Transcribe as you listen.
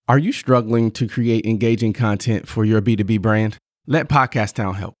Are you struggling to create engaging content for your B2B brand? Let Podcast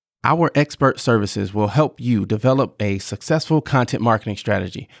Town help. Our expert services will help you develop a successful content marketing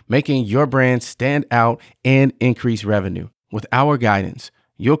strategy, making your brand stand out and increase revenue. With our guidance,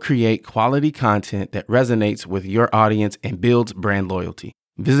 you'll create quality content that resonates with your audience and builds brand loyalty.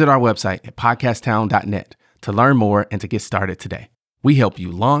 Visit our website at podcasttown.net to learn more and to get started today. We help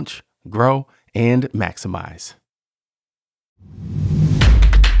you launch, grow, and maximize.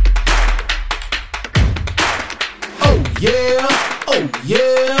 Oh yeah, oh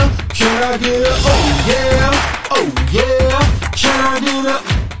yeah, can I get a oh yeah, can I get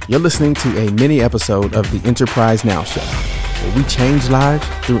a... You're listening to a mini episode of the Enterprise Now Show, where we change lives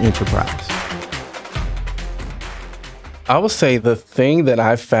through enterprise. I will say the thing that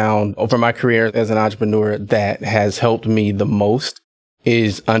I've found over my career as an entrepreneur that has helped me the most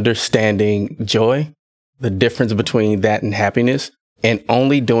is understanding joy, the difference between that and happiness, and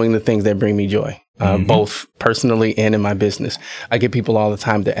only doing the things that bring me joy, both personally and in my business. I get people all the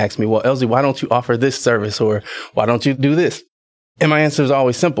time that ask me, well, Elsie, why don't you offer this service, or why don't you do this? And my answer is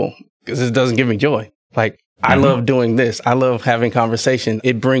always simple, because it doesn't give me joy. Like, I love doing this. I love having conversation.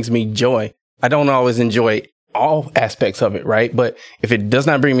 It brings me joy. I don't always enjoy all aspects of it, right? But if it does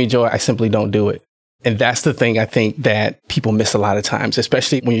not bring me joy, I simply don't do it. And that's the thing I think that people miss a lot of times,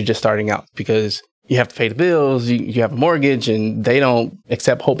 especially when you're just starting out, because you have to pay the bills, you have a mortgage, and they don't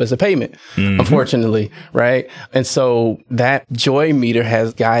accept hope as a payment, unfortunately, right? And so that joy meter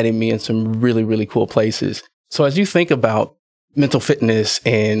has guided me in some really, really cool places. So as you think about mental fitness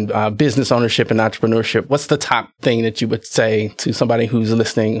and business ownership and entrepreneurship, what's the top thing that you would say to somebody who's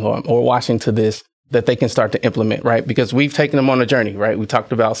listening or watching to this that they can start to implement, right? Because we've taken them on a journey, right? We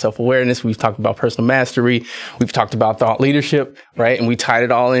talked about self-awareness. We've talked about personal mastery. We've talked about thought leadership, right? And we tied it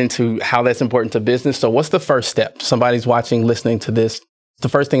all into how that's important to business. So what's the first step? Somebody's watching, listening to this. The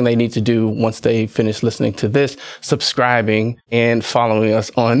first thing they need to do once they finish listening to this, subscribing and following us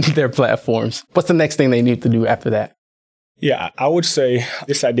on their platforms. What's the next thing they need to do after that? Yeah, I would say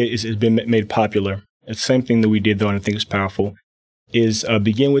this idea has been made popular. It's the same thing that we did, though, and I think it's powerful, is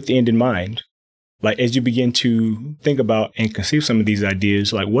begin with the end in mind. Like, as you begin to think about and conceive some of these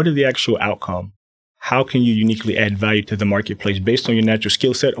ideas, like, what are the actual outcome? How can you uniquely add value to the marketplace based on your natural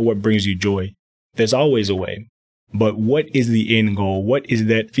skill set or what brings you joy? There's always a way. But what is the end goal? What is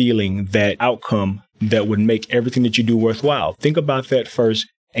that feeling, that outcome that would make everything that you do worthwhile? Think about that first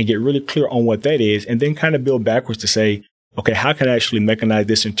and get really clear on what that is, and then kind of build backwards to say, okay, how can I actually mechanize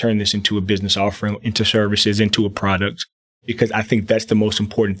this and turn this into a business offering, into services, into a product? Because I think that's the most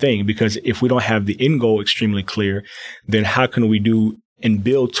important thing. Because if we don't have the end goal extremely clear, then how can we do and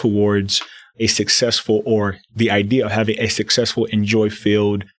build towards a successful, or the idea of having a successful and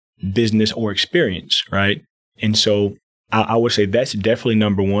joy-filled business or experience, right? And so I would say that's definitely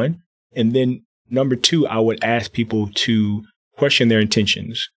number one. And then number two, I would ask people to question their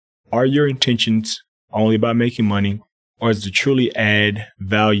intentions. Are your intentions only about making money, or is it truly add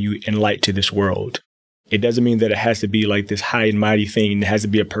value and light to this world? It doesn't mean that it has to be like this high and mighty thing. It has to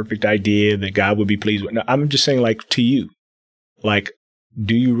be a perfect idea that God would be pleased with. No, I'm just saying, like, to you, like,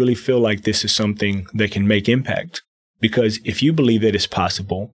 do you really feel like this is something that can make impact? Because if you believe that it's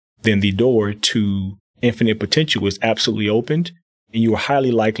possible, then the door to infinite potential is absolutely opened, and you are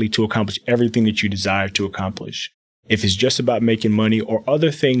highly likely to accomplish everything that you desire to accomplish. If it's just about making money or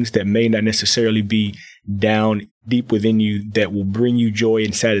other things that may not necessarily be down deep within you that will bring you joy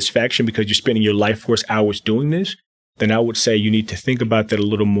and satisfaction because you're spending your life force hours doing this, then I would say you need to think about that a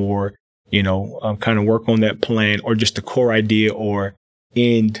little more, kind of work on that plan or just the core idea or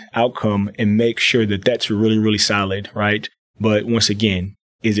end outcome and make sure that that's really, really solid, right? But once again,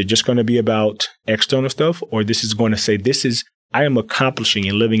 is it just going to be about external stuff, or this is going to say, I am accomplishing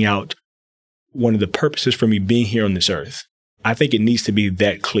and living out one of the purposes for me being here on this earth? I think it needs to be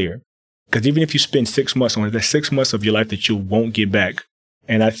that clear. Because even if you spend 6 months on it, that's 6 months of your life that you won't get back.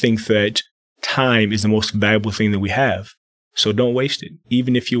 And I think that time is the most valuable thing that we have. So don't waste it,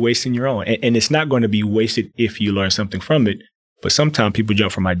 even if you're wasting your own. And it's not going to be wasted if you learn something from it. But sometimes people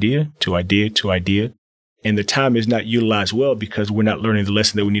jump from idea to idea to idea. And the time is not utilized well because we're not learning the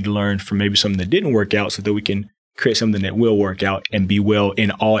lesson that we need to learn from maybe something that didn't work out so that we can create something that will work out and be well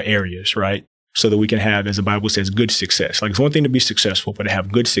in all areas, right? So that we can have, as the Bible says, good success. Like, it's one thing to be successful, but to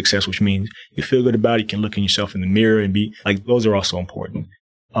have good success, which means you feel good about it, you can look in yourself in the mirror and be like, those are also important.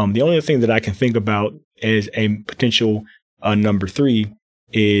 The only other thing that I can think about as a potential number 3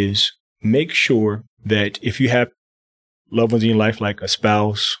 is make sure that if you have loved ones in your life, like a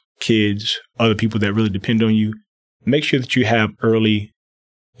spouse, kids, other people that really depend on you, make sure that you have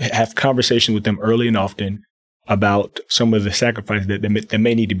conversations with them early and often about some of the sacrifices that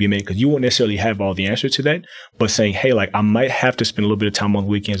may need to be made, because you won't necessarily have all the answers to that, but saying, hey, like, I might have to spend a little bit of time on the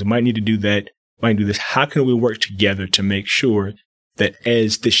weekends. I might need to do that. I might do this. How can we work together to make sure that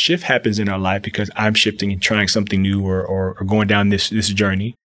as the shift happens in our life, because I'm shifting and trying something new or going down this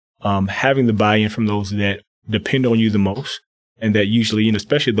journey, having the buy-in from those that depend on you the most, and that usually,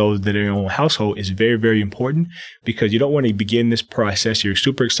 especially those that are in your own household, is very, very important, because you don't want to begin this process. You're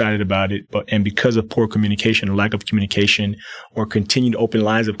super excited about it, and because of poor communication or lack of communication or continued open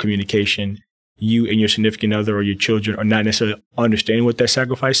lines of communication, you and your significant other or your children are not necessarily understanding what that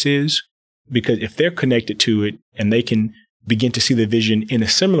sacrifice is. Because if they're connected to it and they can begin to see the vision in a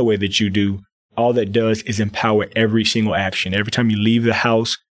similar way that you do, all that does is empower every single action. Every time you leave the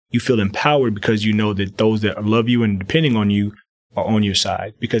house, you feel empowered because you know that those that love you and depending on you are on your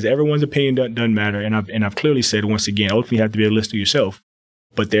side, because everyone's opinion doesn't matter. And I've clearly said, once again, ultimately you have to be able to listen to yourself.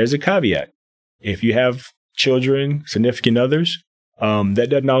 But there's a caveat. If you have children, significant others, that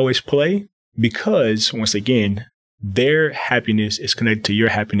doesn't always play, because once again, their happiness is connected to your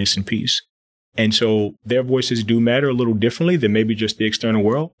happiness and peace. And so their voices do matter a little differently than maybe just the external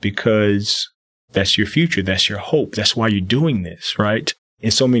world, because that's your future. That's your hope. That's why you're doing this, right?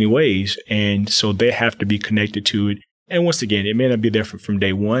 In so many ways. And so they have to be connected to it. And once again, it may not be there from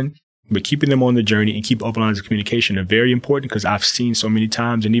day one, but keeping them on the journey and keep open lines of communication are very important, because I've seen so many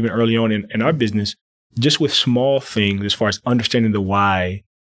times, and even early on in our business, just with small things as far as understanding the why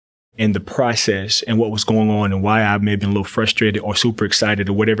and the process and what was going on and why I may have been a little frustrated or super excited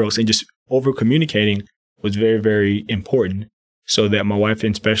or whatever else, and just over communicating was very, very important, so that my wife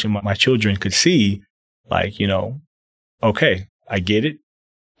and especially my children could see, like, okay, I get it,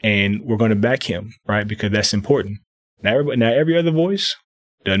 and we're going to back him, right? Because that's important. Now every other voice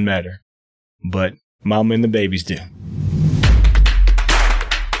doesn't matter, but mama and the babies do.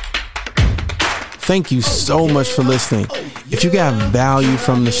 Thank you so much for listening. If you got value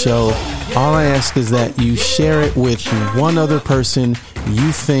from the show, all I ask is that you share it with one other person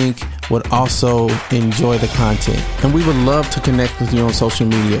you think would also enjoy the content. And we would love to connect with you on social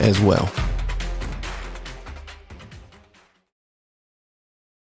media as well.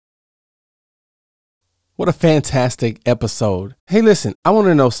 What a fantastic episode. Hey, listen, I want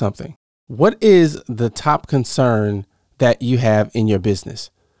to know something. What is the top concern that you have in your business?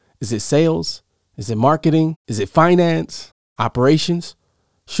 Is it sales? Is it marketing? Is it finance? Operations?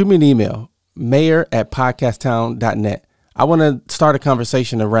 Shoot me an email, mayor@podcasttown.net. I want to start a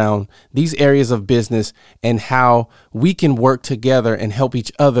conversation around these areas of business and how we can work together and help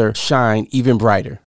each other shine even brighter.